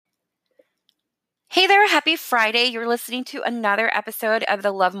Hey there, happy Friday. You're listening to another episode of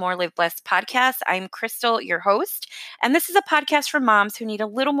the Love More, Live Blessed podcast. I'm Crystal, your host, and this is a podcast for moms who need a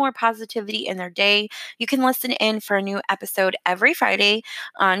little more positivity in their day. You can listen in for a new episode every Friday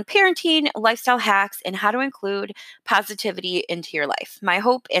on parenting, lifestyle hacks, and how to include positivity into your life. My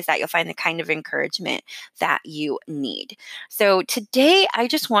hope is that you'll find the kind of encouragement that you need. So today, I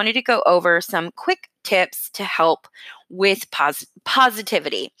just wanted to go over some quick tips to help with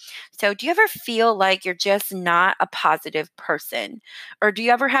positivity. So, do you ever feel like you're just not a positive person? Or do you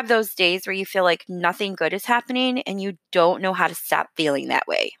ever have those days where you feel like nothing good is happening and you don't know how to stop feeling that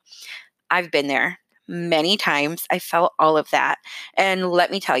way? I've been there many times. I felt all of that. And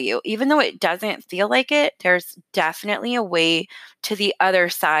let me tell you, even though it doesn't feel like it, there's definitely a way to the other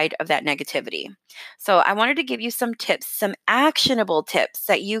side of that negativity. So, I wanted to give you some tips, some actionable tips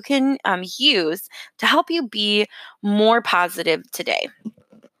that you can use to help you be more positive today.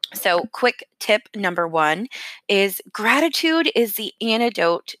 So, quick tip number one is gratitude is the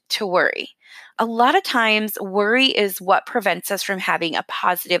antidote to worry. A lot of times, worry is what prevents us from having a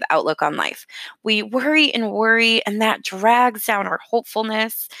positive outlook on life. We worry, and that drags down our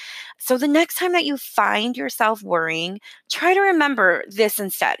hopefulness. So, the next time that you find yourself worrying, try to remember this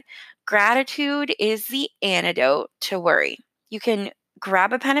instead. Gratitude is the antidote to worry. You can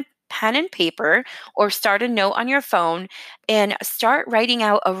grab a pen and paper or start a note on your phone and start writing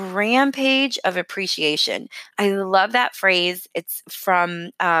out a rampage of appreciation. I love that phrase. It's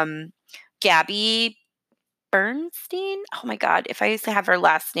from Gabby Bernstein. Oh my God. If I used to have her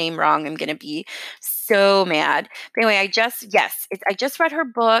last name wrong, I'm going to be so mad. But anyway, I just read her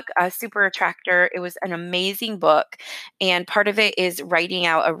book, Super Attractor. It was an amazing book. And part of it is writing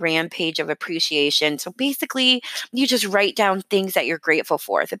out a rampage of appreciation. So basically, you just write down things that you're grateful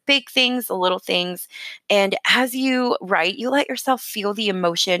for, the big things, the little things. And as you write, you let yourself feel the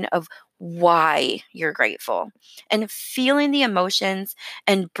emotion of why you're grateful and feeling the emotions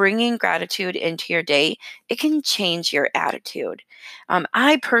and bringing gratitude into your day, it can change your attitude.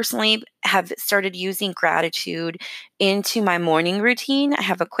 I personally have started using gratitude into my morning routine. I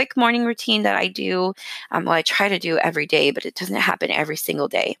have a quick morning routine that I do. I try to do every day, but it doesn't happen every single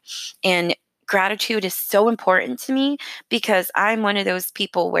day. And gratitude is so important to me because I'm one of those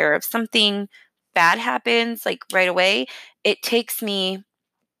people where if something bad happens, like right away, it takes me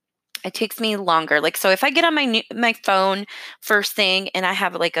it takes me longer. Like, so if I get on my phone first thing and I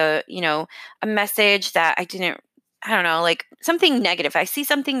have like a message that I don't know, like something negative. I see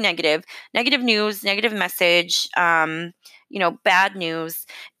something negative, negative news, negative message, bad news.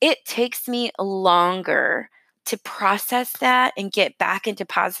 It takes me longer to process that and get back into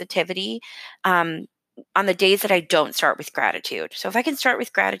positivity. Um, on the days that I don't start with gratitude. So if I can start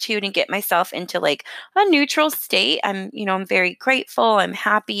with gratitude and get myself into like a neutral state, I'm very grateful, I'm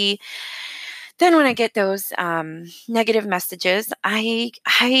happy. Then when I get those negative messages, I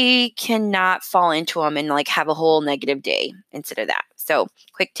cannot fall into them and like have a whole negative day instead of that. So,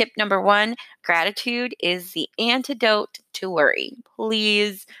 quick tip number one: gratitude is the antidote to worry.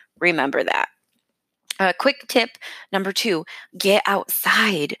 Please remember that. Quick tip number two: get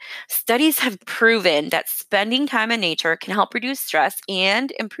outside. Studies have proven that spending time in nature can help reduce stress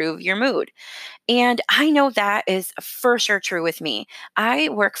and improve your mood. And I know that is for sure true with me. I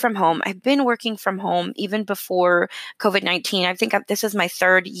work from home. I've been working from home even before COVID-19. I think this is my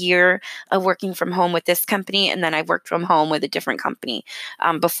third year of working from home with this company. And then I've worked from home with a different company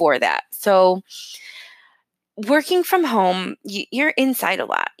before that. So, working from home, you're inside a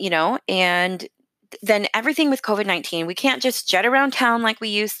lot, and then everything with COVID-19, we can't just jet around town like we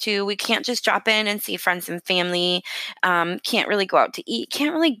used to. We can't just drop in and see friends and family. Can't really go out to eat.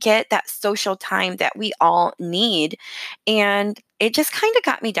 Can't really get that social time that we all need. And it just kind of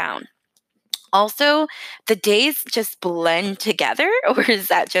got me down. Also, the days just blend together, or is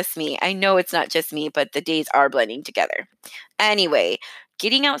that just me? I know it's not just me, but the days are blending together. Anyway,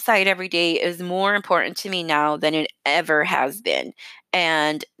 getting outside every day is more important to me now than it ever has been.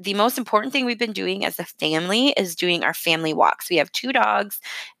 And the most important thing we've been doing as a family is doing our family walks. We have two dogs,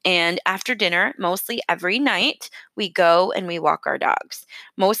 and after dinner, mostly every night, we go and we walk our dogs.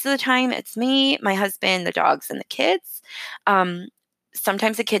 Most of the time, it's me, my husband, the dogs, and the kids. Um,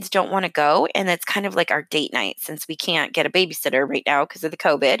 Sometimes the kids don't want to go, and it's kind of like our date night since we can't get a babysitter right now because of the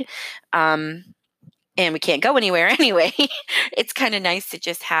COVID. Um, and we can't go anywhere anyway. It's kind of nice to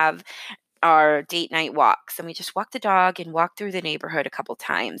just have our date night walks, and we just walk the dog and walk through the neighborhood a couple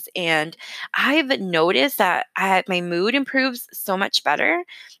times. And I've noticed that my mood improves so much better.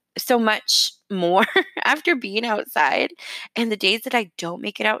 so much more after being outside. And the days that I don't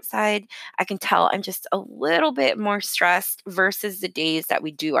make it outside, I can tell I'm just a little bit more stressed versus the days that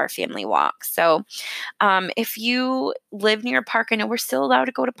we do our family walks. So, if you live near a park, I know we're still allowed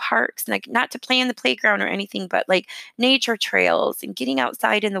to go to parks, like not to play in the playground or anything, but like nature trails and getting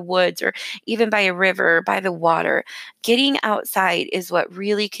outside in the woods or even by a river, by the water. Getting outside is what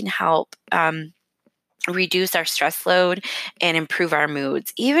really can help. Reduce our stress load and improve our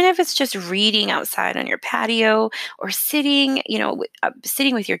moods, even if it's just reading outside on your patio or sitting,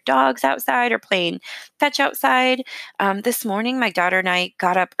 sitting with your dogs outside or playing fetch outside. This morning my daughter and I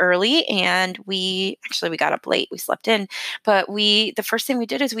got up early, and we got up late, we slept in, but the first thing we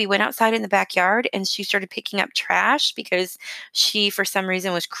did is we went outside in the backyard, and she started picking up trash because she for some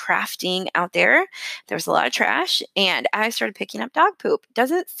reason was crafting out there was a lot of trash, and I started picking up dog poop.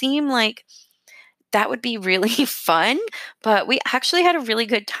 Doesn't seem like that would be really fun, but we actually had a really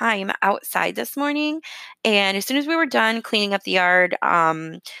good time outside this morning. And as soon as we were done cleaning up the yard,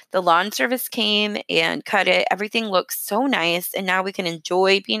 the lawn service came and cut it. Everything looks so nice. And now we can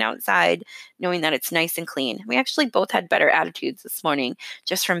enjoy being outside knowing that it's nice and clean. We actually both had better attitudes this morning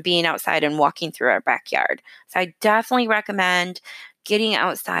just from being outside and walking through our backyard. So I definitely recommend getting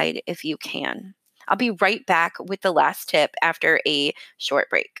outside if you can. I'll be right back with the last tip after a short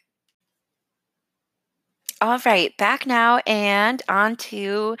break. All right, back now and on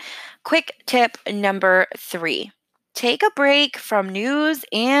to quick tip number 3. Take a break from news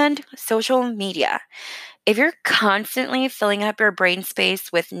and social media. If you're constantly filling up your brain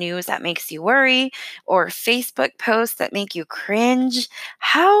space with news that makes you worry or Facebook posts that make you cringe,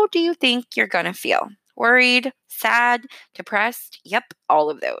 how do you think you're going to feel? Worried, sad, depressed? Yep, all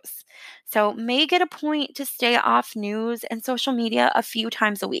of those. So, make it a point to stay off news and social media a few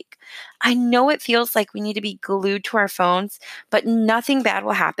times a week. I know it feels like we need to be glued to our phones, but nothing bad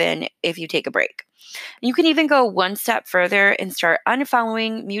will happen if you take a break. You can even go one step further and start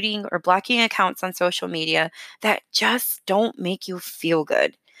unfollowing, muting, or blocking accounts on social media that just don't make you feel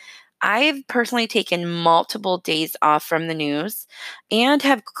good. I've personally taken multiple days off from the news and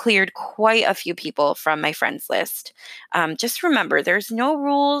have cleared quite a few people from my friends list. Just remember, there's no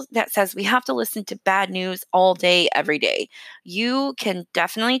rule that says we have to listen to bad news all day, every day. You can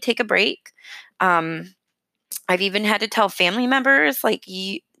definitely take a break. Um, I've even had to tell family members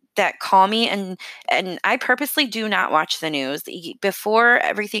that call me, and I purposely do not watch the news. Before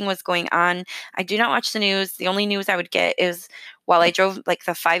everything was going on, I do not watch the news. The only news I would get is while I drove like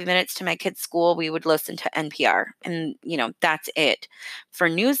the 5 minutes to my kids' school, we would listen to NPR, and that's it for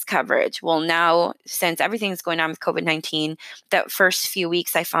news coverage. Well, now since everything's going on with COVID-19, that first few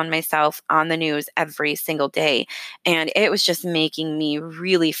weeks I found myself on the news every single day, and it was just making me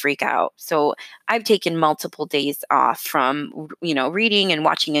really freak out. So I've taken multiple days off from, reading and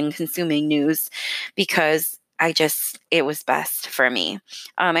watching and consuming news because it was best for me.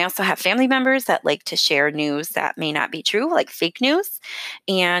 I also have family members that like to share news that may not be true, like fake news.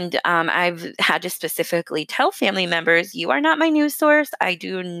 And I've had to specifically tell family members, you are not my news source. I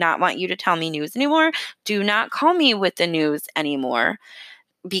do not want you to tell me news anymore. Do not call me with the news anymore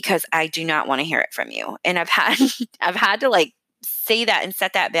because I do not want to hear it from you. And I've had to like say that and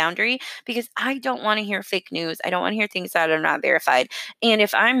set that boundary because I don't want to hear fake news. I don't want to hear things that are not verified. And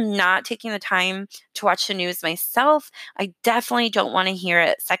if I'm not taking the time to watch the news myself, I definitely don't want to hear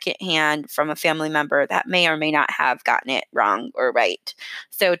it secondhand from a family member that may or may not have gotten it wrong or right.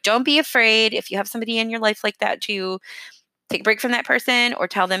 So don't be afraid if you have somebody in your life like that to take a break from that person or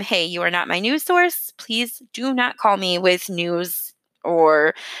tell them, hey, you are not my news source. Please do not call me with news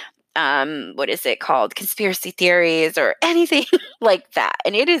or what is it called? Conspiracy theories or anything like that.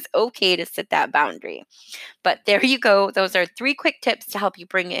 And it is okay to set that boundary. But there you go. Those are 3 quick tips to help you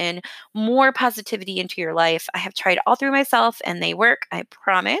bring in more positivity into your life. I have tried all through myself and they work, I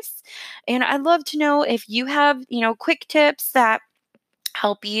promise. And I'd love to know if you have, quick tips that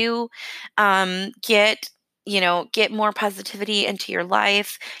help you get more positivity into your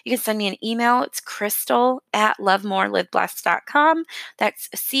life. You can send me an email. It's crystal@lovemoreliveblessed.com. That's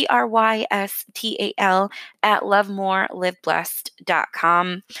CRYSTAL at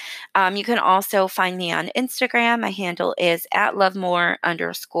lovemoreliveblessed.com. You can also find me on Instagram. My handle is at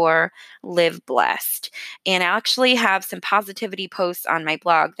lovemore_liveblessed. And I actually have some positivity posts on my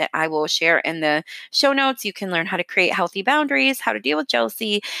blog that I will share in the show notes. You can learn how to create healthy boundaries, how to deal with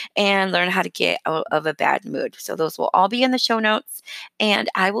jealousy, and learn how to get out of a bad mood. So those will all be in the show notes. And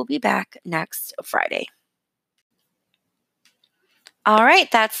I will be back next Friday. All right,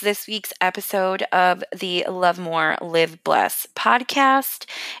 that's this week's episode of the Love More, Live Bless podcast.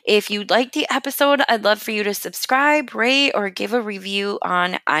 If you liked the episode, I'd love for you to subscribe, rate, or give a review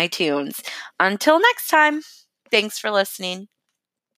on iTunes. Until next time, thanks for listening.